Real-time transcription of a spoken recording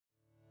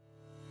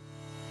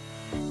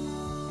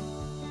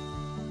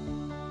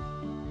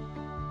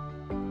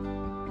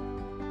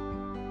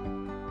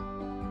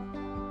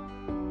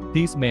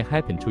This may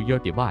happen to your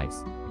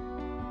device.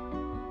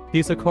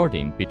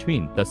 Disaccording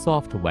between the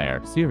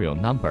software serial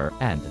number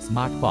and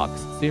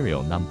smartbox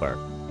serial number.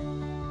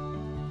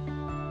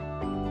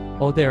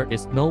 Or there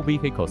is no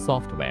vehicle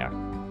software.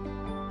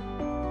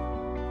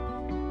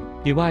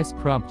 Device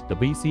prompt: the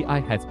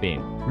VCI has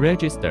been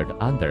registered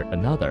under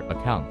another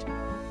account.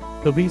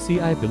 The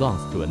VCI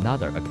belongs to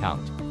another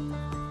account.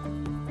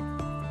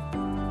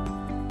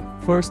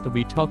 First,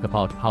 we talk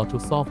about how to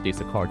solve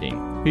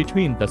disaccording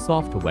between the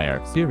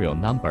software serial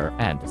number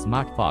and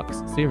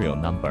smartbox serial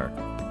number.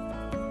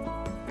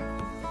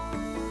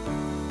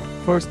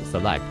 First,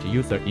 select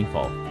User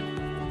Info.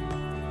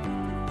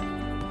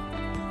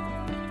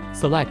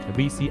 Select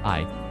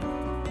VCI.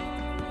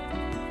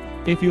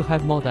 If you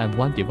have more than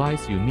one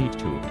device, you need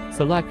to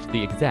select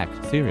the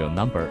exact serial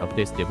number of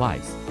this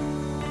device.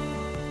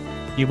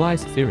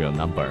 Device serial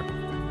number.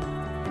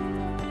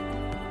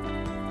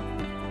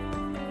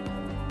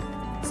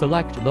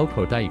 Select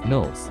Local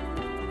Diagnose.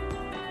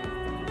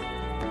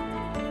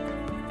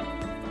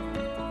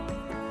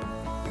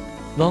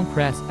 Long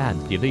press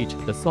and delete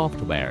the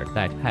software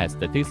that has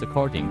the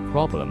disaccording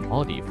problem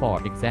Audi,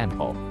 for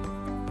example.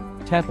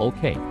 Tap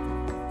OK.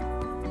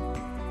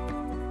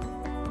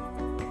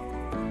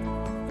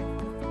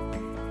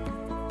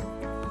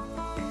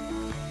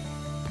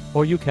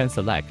 Or you can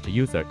select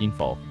User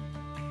Info.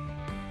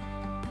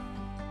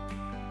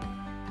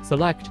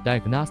 Select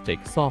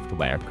Diagnostic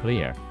Software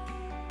Clear.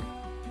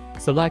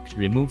 Select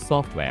Remove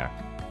Software.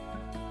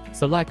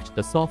 Select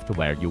the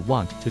software you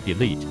want to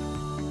delete.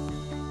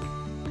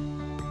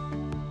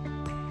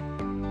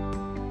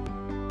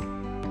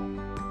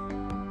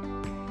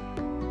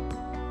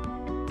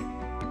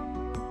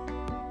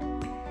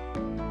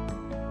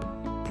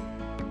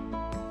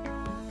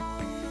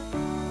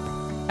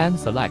 And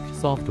select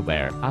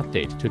Software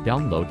Update to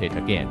download it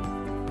again.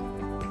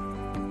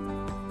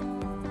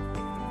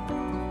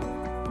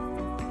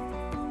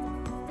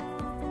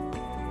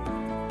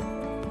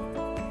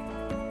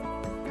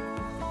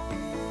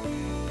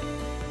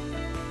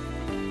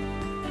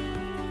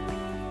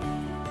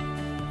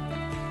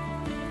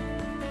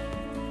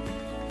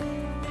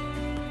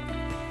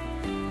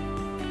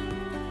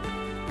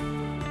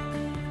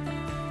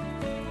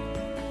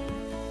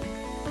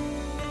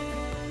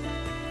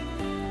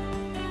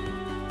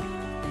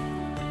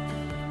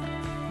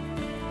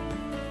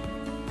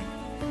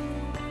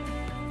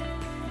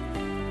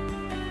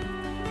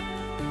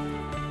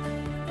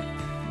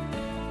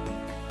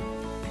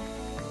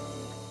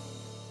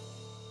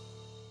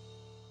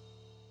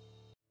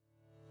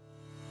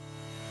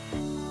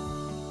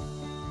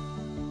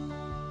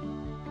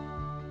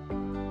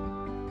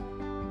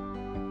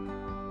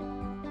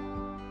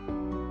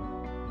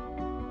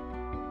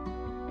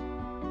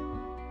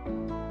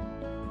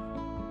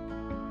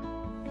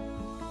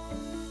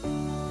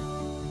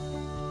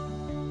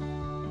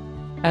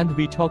 And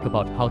we talk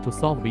about how to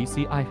solve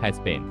VCI has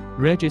been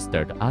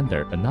registered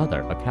under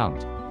another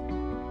account.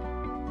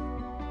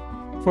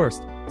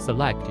 First,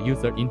 select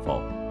User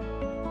Info.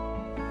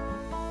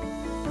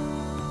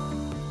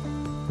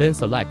 Then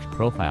select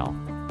Profile.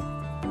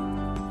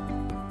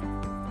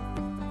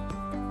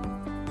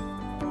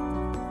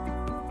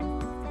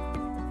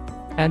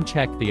 And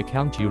check the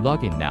account you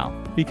log in now,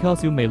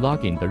 because you may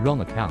log in the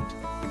wrong account.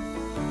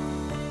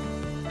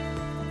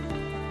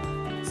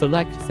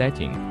 Select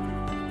Setting.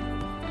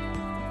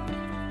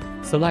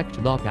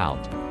 Select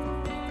Logout.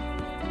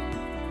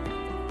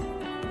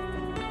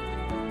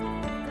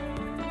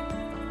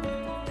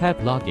 Tap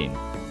Login.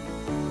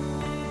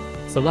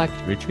 Select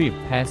Retrieve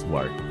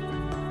Password.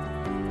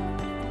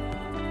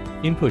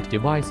 Input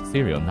device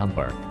serial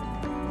number.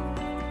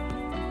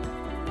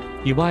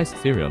 Device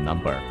serial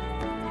number.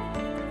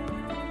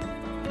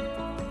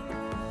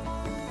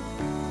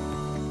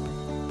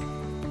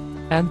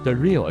 And the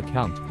real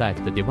account that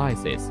the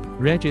device is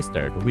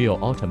registered will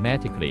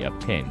automatically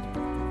obtained.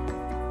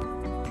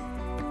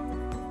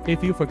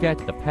 If you forget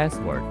the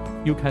password,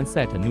 you can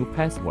set a new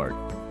password.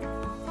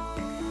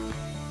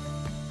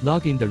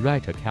 Log in the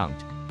right account.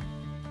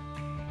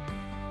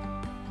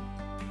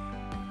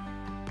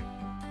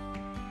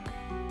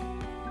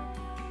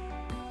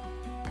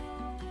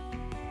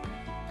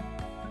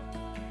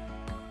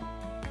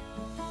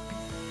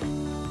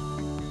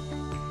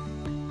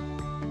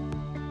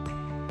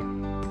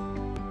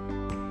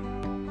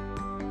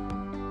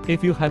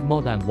 If you have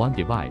more than one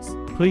device,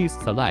 please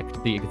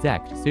select the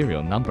exact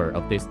serial number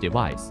of this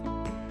device.